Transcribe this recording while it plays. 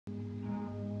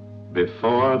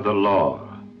Before the law,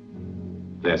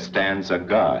 there stands a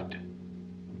God.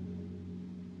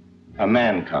 A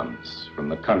man comes from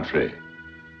the country,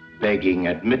 begging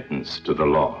admittance to the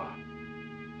law.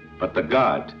 But the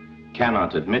God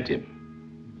cannot admit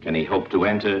him. Can he hope to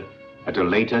enter at a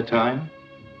later time?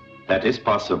 That is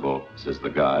possible, says the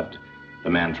God.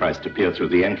 The man tries to peer through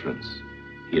the entrance.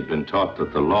 He had been taught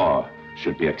that the law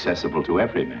should be accessible to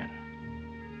every man.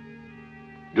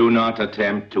 Do not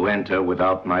attempt to enter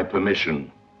without my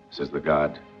permission, says the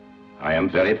God. I am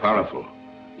very powerful,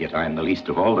 yet I am the least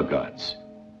of all the gods.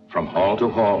 From hall to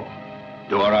hall,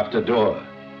 door after door,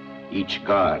 each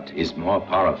god is more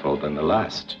powerful than the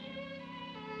last.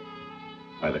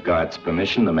 By the God's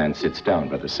permission, the man sits down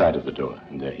by the side of the door,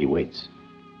 and there he waits.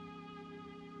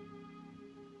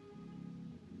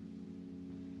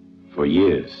 For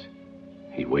years,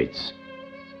 he waits.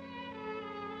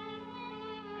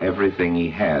 Everything he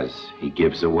has, he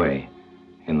gives away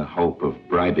in the hope of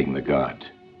bribing the God,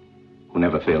 who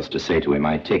never fails to say to him,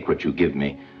 I take what you give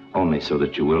me, only so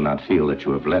that you will not feel that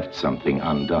you have left something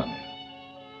undone.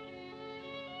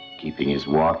 Keeping his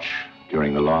watch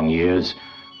during the long years,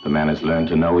 the man has learned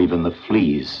to know even the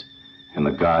fleas in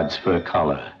the God's fur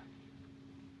collar.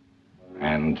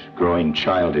 And growing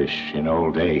childish in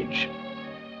old age,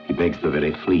 he begs the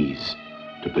very fleas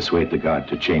to persuade the God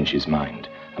to change his mind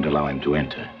and allow him to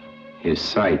enter. His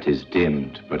sight is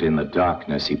dimmed, but in the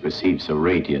darkness he perceives a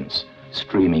radiance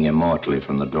streaming immortally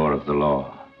from the door of the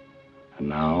law. And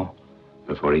now,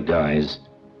 before he dies,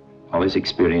 all his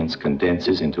experience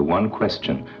condenses into one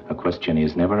question, a question he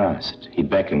has never asked. He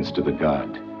beckons to the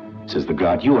God. Says the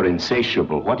God, you are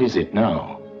insatiable. What is it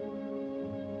now?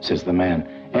 Says the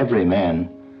man, every man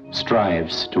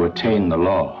strives to attain the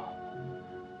law.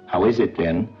 How is it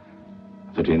then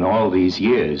that in all these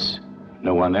years,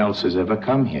 no one else has ever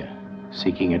come here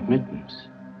seeking admittance?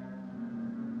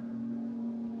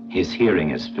 His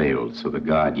hearing has failed, so the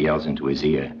God yells into his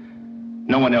ear,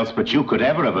 no one else but you could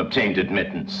ever have obtained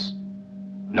admittance.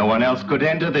 No one else could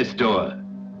enter this door.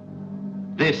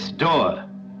 This door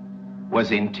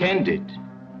was intended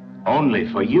only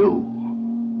for you.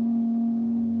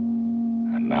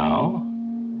 And now,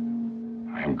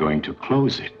 I am going to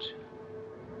close it.